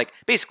to kind of like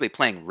basically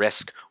playing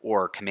Risk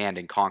or Command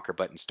and Conquer,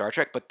 but in Star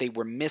Trek. But they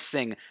were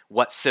missing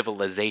what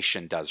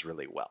Civilization does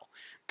really well.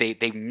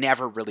 They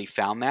never really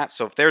found that.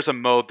 So if there's a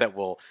mode that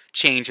will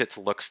change it to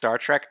look Star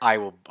Trek, I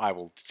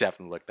will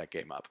definitely look that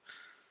game up.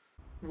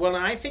 Well,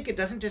 and I think it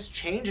doesn't just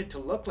change it to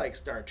look like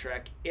Star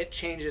Trek, it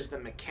changes the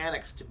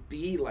mechanics to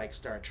be like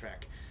Star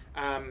Trek.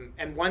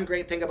 And one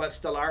great thing about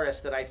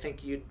Stellaris that I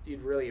think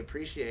you'd really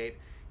appreciate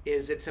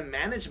is it's a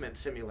management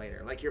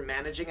simulator. Like, you're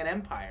managing an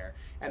empire.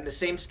 And the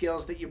same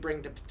skills that you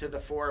bring to the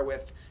fore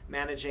with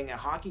managing a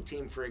hockey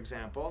team, for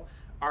example,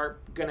 are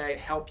going to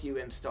help you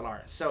in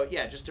Stellaris. So,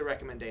 yeah, just a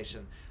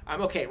recommendation.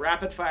 Okay,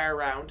 rapid fire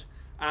round.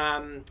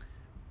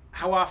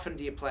 How often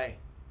do you play?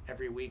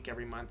 Every week,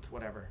 every month,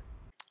 whatever?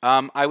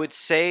 I would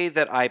say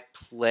that I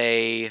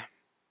play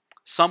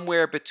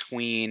somewhere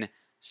between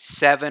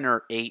 7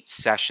 or 8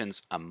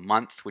 sessions a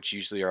month, which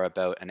usually are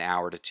about an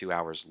hour to 2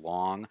 hours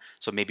long.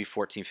 So maybe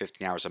 14,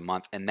 15 hours a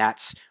month. And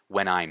that's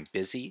when I'm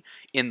busy.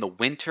 In the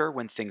winter,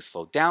 when things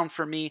slow down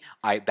for me,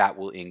 that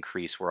will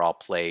increase, where I'll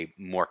play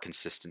more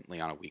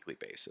consistently on a weekly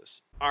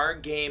basis. Are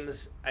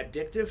games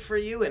addictive for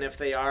you? And if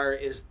they are,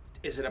 is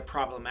it a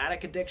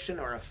problematic addiction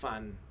or a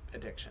fun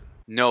addiction?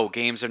 No,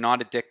 games are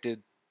not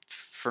addicted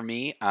for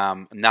me.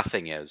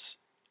 Nothing is.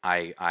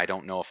 I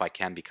don't know if I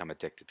can become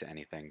addicted to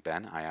anything,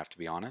 Ben. I have to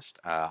be honest.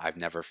 I've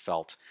never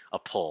felt a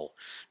pull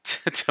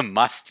to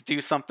must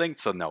do something.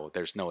 So no,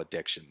 there's no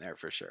addiction there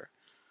for sure.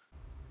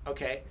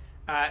 Okay.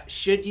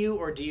 Should you,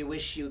 or do you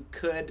wish you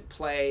could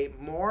play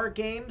more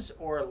games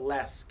or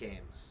less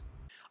games?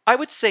 I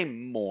would say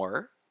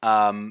more.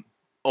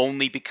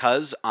 Only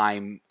because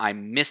I'm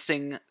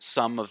missing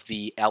some of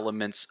the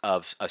elements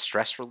of a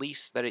stress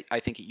release that I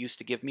think it used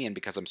to give me, and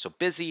because I'm so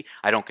busy,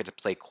 I don't get to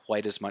play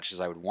quite as much as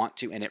I would want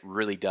to, and it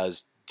really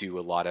does do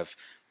a lot of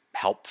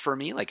help for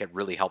me. Like, it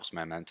really helps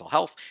my mental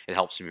health. It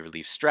helps me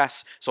relieve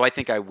stress. So I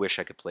think I wish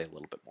I could play a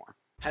little bit more.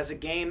 Has a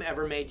game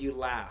ever made you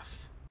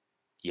laugh?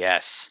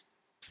 Yes,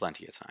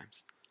 plenty of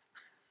times.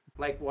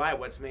 Like, why?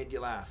 What's made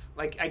you laugh?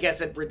 Like, I guess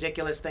a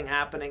ridiculous thing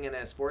happening in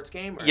a sports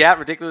game? Or? Yeah,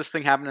 ridiculous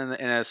thing happening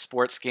in a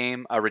sports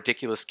game, a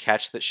ridiculous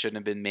catch that shouldn't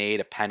have been made,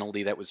 a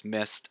penalty that was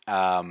missed.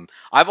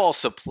 I've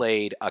also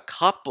played a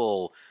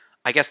couple,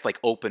 I guess, like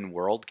open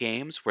world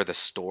games where the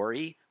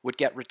story would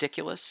get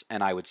ridiculous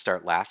and I would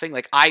start laughing.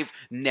 Like, I've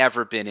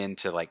never been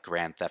into like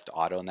Grand Theft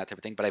Auto and that type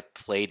of thing, but I've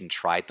played and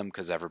tried them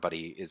because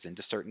everybody is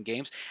into certain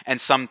games. And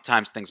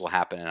sometimes things will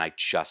happen and I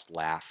just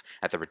laugh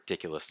at the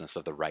ridiculousness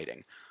of the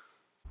writing.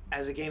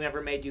 Has a game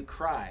ever made you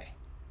cry?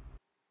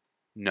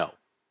 No.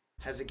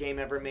 Has a game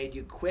ever made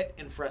you quit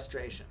in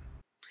frustration?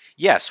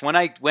 Yes, when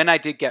I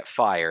did get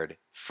fired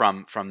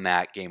from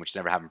that game, which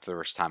never happened for the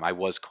first time, I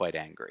was quite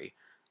angry,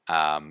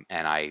 and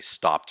I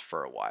stopped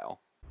for a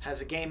while.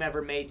 Has a game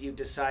ever made you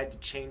decide to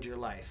change your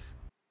life?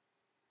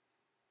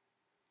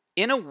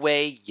 In a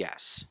way,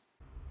 yes.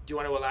 Do you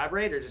want to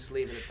elaborate or just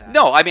leave it at that?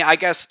 No, I mean, I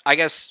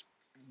guess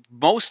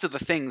most of the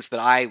things that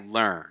I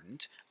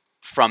learned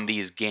from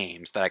these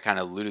games that I kind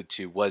of alluded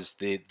to was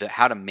the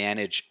how to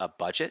manage a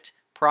budget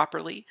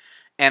properly.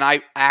 And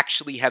I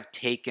actually have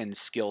taken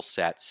skill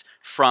sets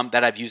from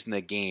that I've used in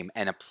the game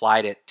and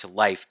applied it to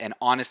life. And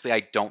honestly,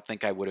 I don't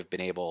think I would have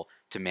been able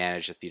to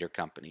manage a theater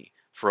company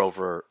for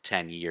over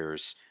 10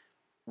 years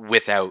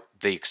without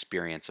the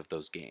experience of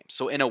those games.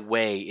 So in a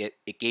way,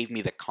 it gave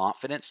me the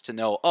confidence to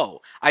know, oh,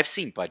 I've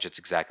seen budgets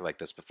exactly like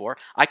this before.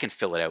 I can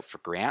fill it out for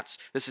grants.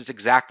 This is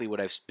exactly what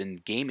I've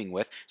been gaming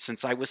with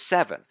since I was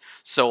 7.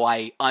 So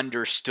I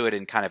understood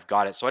and kind of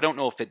got it. So I don't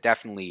know if it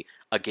definitely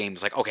a game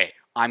was like, okay,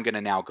 I'm going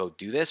to now go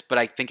do this, but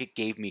I think it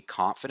gave me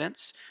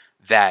confidence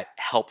that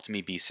helped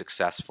me be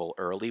successful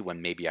early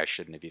when maybe I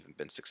shouldn't have even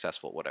been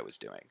successful at what I was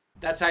doing.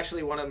 That's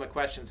actually one of my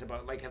questions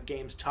about, like, have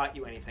games taught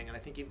you anything? And I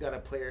think you've got a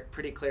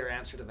pretty clear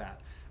answer to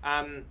that.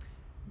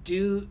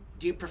 Do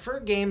you prefer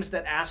games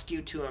that ask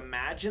you to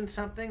imagine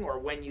something, or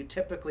when you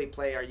typically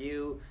play, are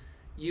you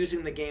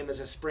using the game as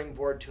a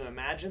springboard to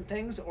imagine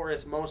things, or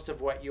is most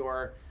of what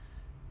you're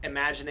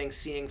imagining,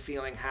 seeing,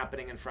 feeling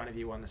happening in front of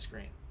you on the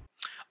screen?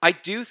 I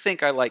do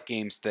think I like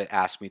games that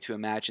ask me to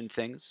imagine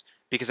things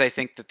because I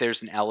think that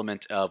there's an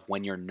element of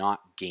when you're not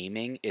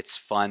gaming, it's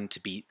fun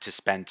to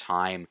spend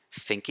time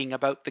thinking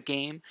about the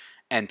game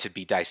and to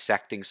be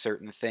dissecting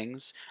certain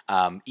things.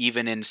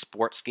 Even in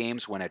sports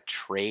games, when a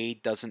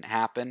trade doesn't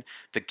happen,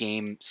 the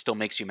game still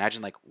makes you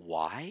imagine, like,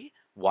 why?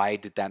 Why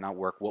did that not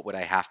work? What would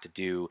I have to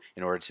do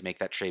in order to make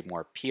that trade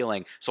more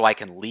appealing so I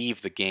can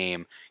leave the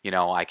game,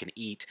 I can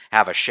eat,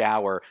 have a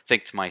shower,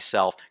 think to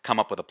myself, come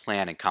up with a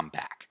plan and come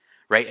back.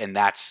 Right. And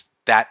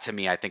that to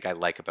me, I think I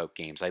like about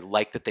games. I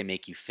like that they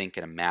make you think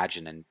and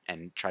imagine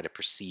and try to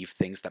perceive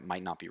things that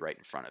might not be right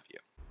in front of you.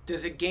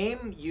 Does a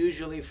game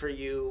usually for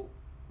you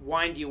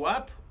wind you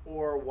up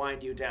or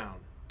wind you down?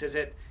 Is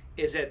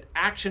it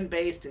action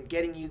based and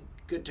getting you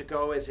good to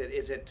go? Is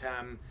it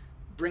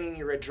bringing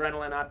your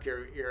adrenaline up?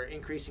 You're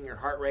increasing your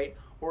heart rate,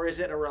 or is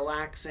it a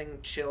relaxing,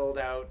 chilled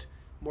out,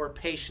 more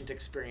patient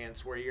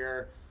experience where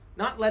you're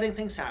not letting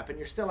things happen?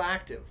 You're still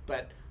active,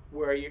 but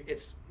where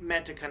it's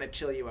meant to kind of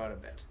chill you out a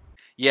bit.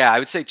 Yeah, I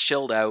would say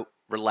chilled out,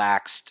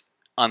 relaxed,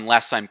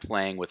 unless I'm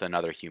playing with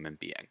another human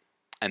being.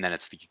 And then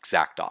it's the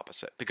exact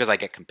opposite because I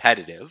get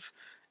competitive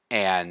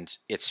and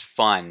it's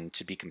fun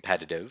to be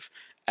competitive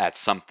at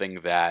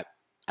something that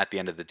at the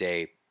end of the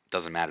day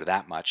doesn't matter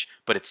that much,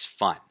 but it's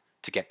fun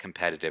to get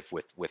competitive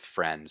with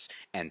friends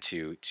and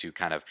to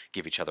kind of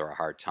give each other a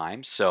hard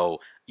time. So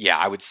yeah,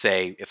 I would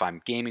say if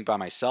I'm gaming by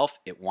myself,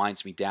 it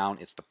winds me down.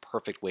 It's the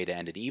perfect way to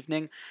end an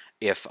evening.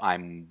 If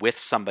I'm with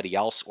somebody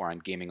else or I'm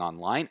gaming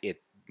online,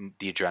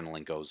 the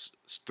adrenaline goes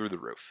through the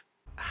roof.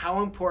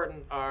 How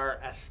important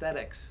are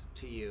aesthetics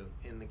to you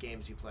in the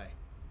games you play?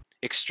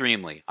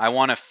 Extremely. I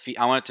want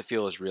it to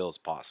feel as real as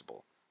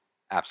possible.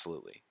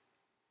 Absolutely.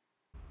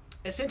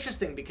 It's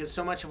interesting because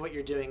so much of what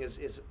you're doing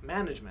is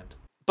management.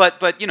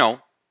 But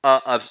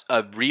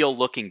a real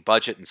looking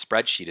budget and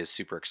spreadsheet is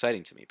super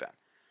exciting to me, Ben.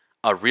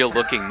 A real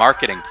looking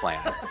marketing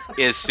plan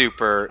is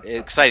super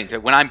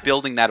exciting. When I'm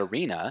building that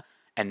arena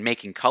and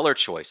making color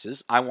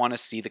choices, I want to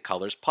see the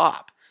colors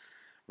pop,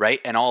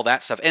 right? And all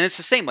that stuff. And it's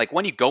the same, like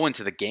when you go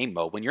into the game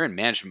mode, when you're in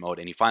management mode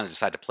and you finally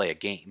decide to play a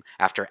game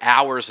after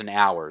hours and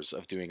hours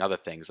of doing other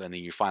things, and then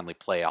you finally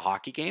play a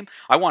hockey game,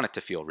 I want it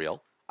to feel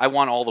real. I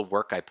want all the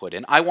work I put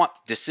in. I want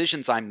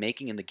decisions I'm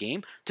making in the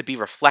game to be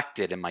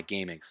reflected in my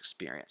gaming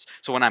experience.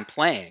 So when I'm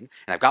playing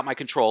and I've got my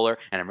controller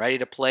and I'm ready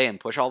to play and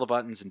push all the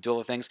buttons and do all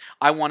the things,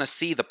 I want to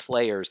see the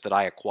players that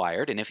I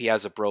acquired. And if he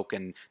has a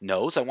broken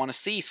nose, I want to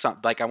see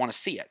I want to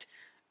see it.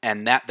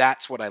 And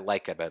that's what I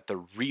like about the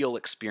real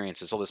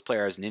experiences. So this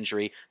player has an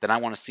injury, then I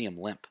want to see him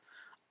limp.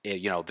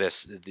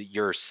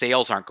 Your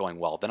sales aren't going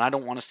well, then I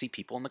don't want to see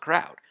people in the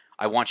crowd.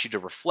 I want you to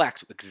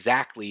reflect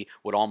exactly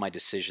what all my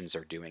decisions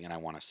are doing, and I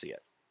want to see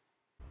it.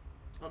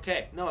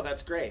 Okay, no,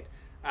 that's great.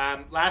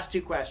 Last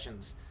two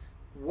questions.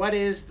 What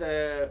is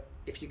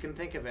if you can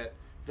think of it,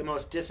 the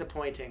most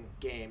disappointing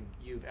game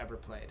you've ever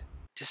played?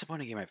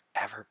 Disappointing game I've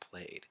ever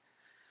played.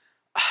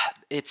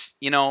 It's,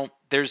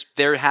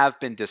 there have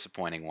been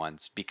disappointing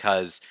ones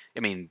because,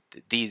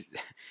 these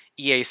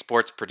EA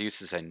Sports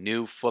produces a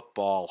new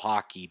football,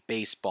 hockey,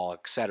 baseball,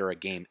 etc.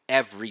 game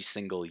every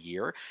single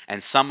year,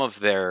 and some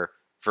of their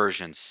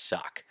versions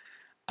suck.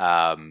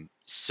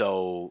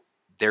 So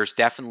there's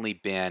definitely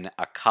been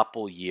a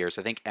couple years.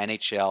 I think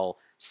NHL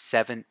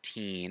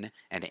 17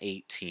 and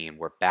 18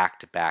 were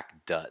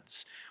back-to-back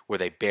duds, where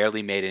they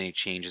barely made any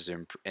changes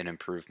and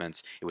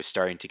improvements. It was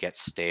starting to get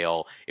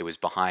stale. It was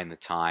behind the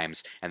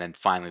times. And then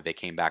finally they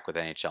came back with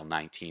NHL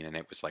 19, and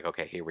it was like,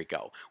 okay, here we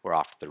go. We're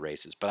off to the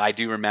races. But I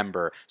do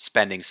remember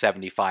spending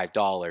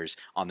 $75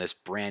 on this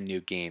brand new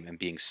game and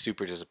being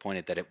super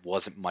disappointed that it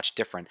wasn't much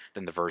different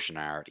than the version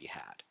I already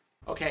had.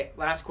 Okay,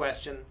 last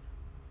question.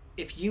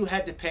 If you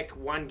had to pick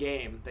one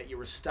game that you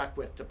were stuck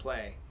with to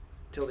play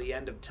till the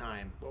end of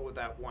time, what would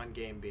that one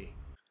game be?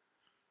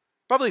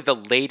 Probably the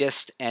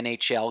latest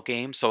NHL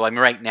game. So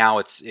right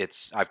now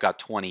I've got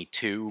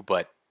 22,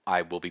 but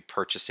I will be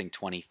purchasing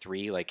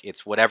 23. Like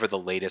it's whatever the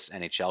latest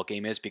NHL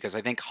game is, because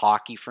I think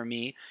hockey for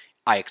me,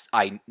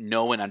 I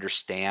know and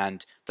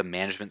understand the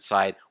management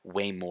side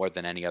way more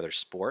than any other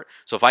sport.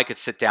 So if I could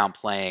sit down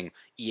playing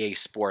EA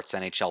Sports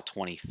NHL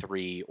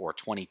 23 or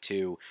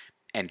 22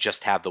 and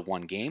just have the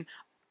one game,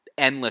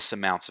 endless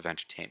amounts of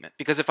entertainment.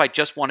 Because if I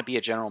just want to be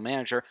a general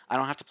manager, I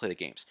don't have to play the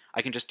games.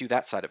 I can just do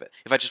that side of it.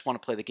 If I just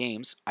want to play the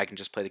games, I can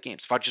just play the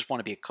games. If I just want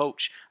to be a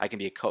coach, I can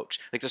be a coach.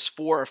 Like there's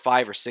 4 or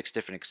 5 or 6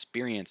 different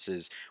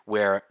experiences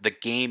where the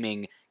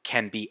gaming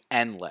can be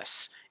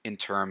endless in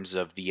terms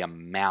of the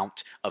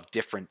amount of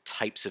different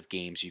types of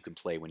games you can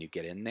play when you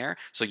get in there.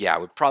 So yeah,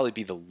 it would probably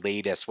be the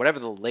latest, whatever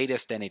the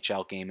latest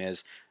NHL game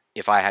is.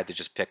 If I had to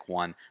just pick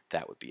one,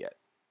 that would be it.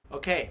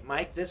 Okay,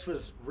 Mike, this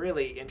was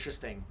really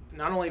interesting.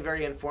 Not only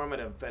very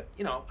informative, but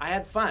I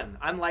had fun.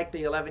 Unlike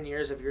the 11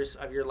 years of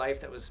your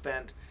life that was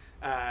spent,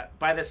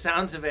 by the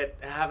sounds of it,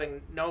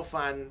 having no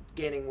fun,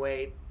 gaining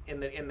weight in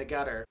the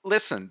gutter.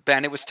 Listen,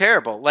 Ben, it was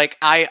terrible. Like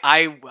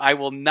I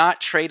will not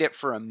trade it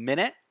for a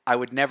minute. I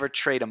would never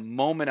trade a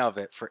moment of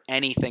it for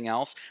anything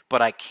else,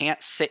 but I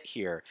can't sit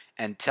here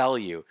and tell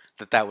you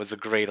that that was a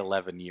great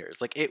 11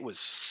 years. Like it was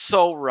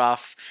so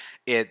rough.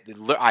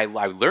 I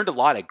learned a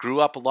lot. I grew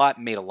up a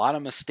lot, made a lot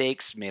of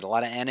mistakes, made a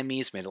lot of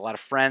enemies, made a lot of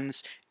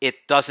friends.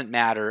 It doesn't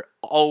matter.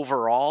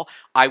 Overall,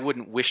 I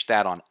wouldn't wish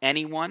that on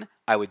anyone.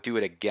 I would do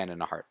it again in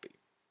a heartbeat.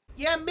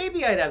 Yeah,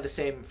 maybe I'd have the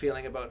same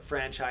feeling about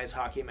Franchise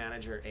Hockey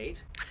Manager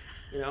 8.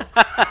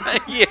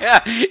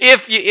 Yeah,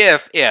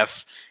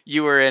 if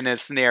you were in a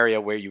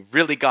scenario where you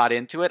really got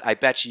into it, I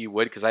bet you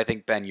would, because I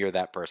think, Ben, you're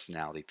that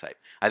personality type.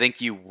 I think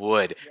you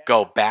would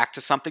go back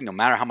to something no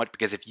matter how much,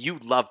 because if you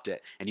loved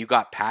it and you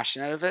got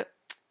passionate out of it,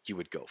 you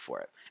would go for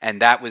it. And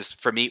that was,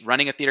 for me,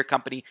 running a theater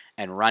company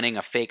and running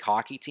a fake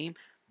hockey team.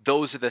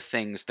 Those are the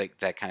things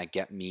that kind of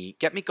get me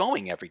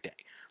going every day.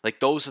 Like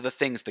those are the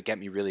things that get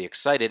me really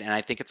excited, and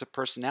I think it's a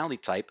personality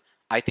type.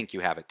 I think you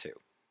have it too.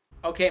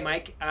 Okay,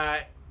 Mike.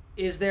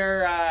 Is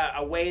there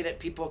a way that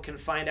people can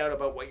find out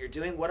about what you're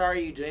doing? What are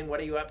you doing? What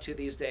are you up to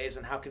these days?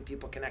 And how can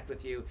people connect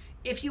with you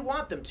if you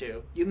want them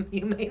to? You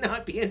may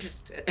not be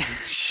interested.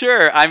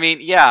 Sure. I mean,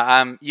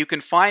 yeah, you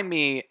can find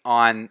me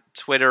on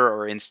Twitter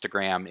or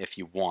Instagram if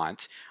you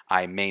want.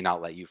 I may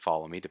not let you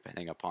follow me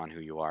depending upon who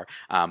you are.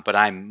 But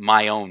I'm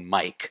my own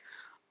Mike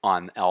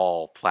on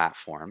all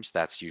platforms.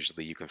 That's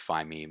usually, you can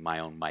find me my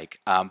own Mike.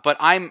 But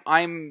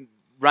I'm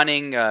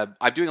running,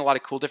 I'm doing a lot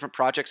of cool different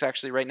projects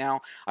actually right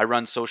now. I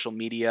run social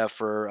media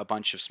for a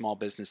bunch of small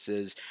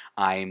businesses.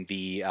 I'm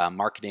the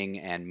marketing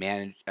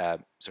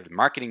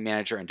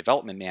manager and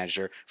development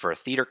manager for a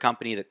theater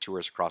company that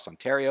tours across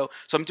Ontario.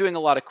 So I'm doing a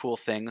lot of cool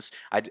things.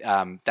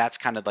 That's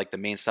kind of like the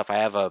main stuff. I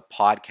have a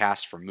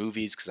podcast for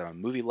movies because I'm a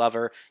movie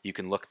lover. You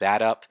can look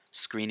that up.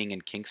 Screening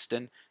in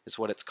Kingston is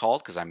what it's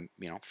called, because I'm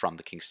from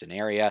the Kingston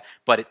area,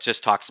 but it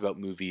just talks about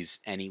movies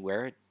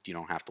anywhere. You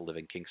don't have to live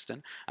in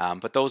Kingston.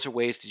 But those are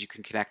ways that you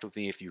can connect with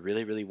me if you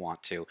really, really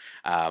want to.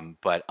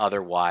 But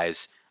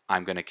otherwise,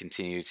 I'm going to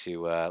continue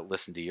to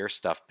listen to your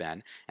stuff,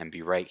 Ben, and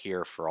be right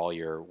here for all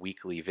your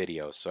weekly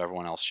videos. So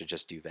everyone else should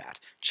just do that.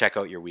 Check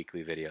out your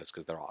weekly videos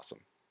because they're awesome.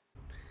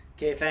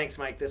 Okay, thanks,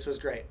 Mike. This was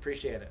great.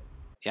 Appreciate it.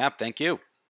 Yeah, thank you.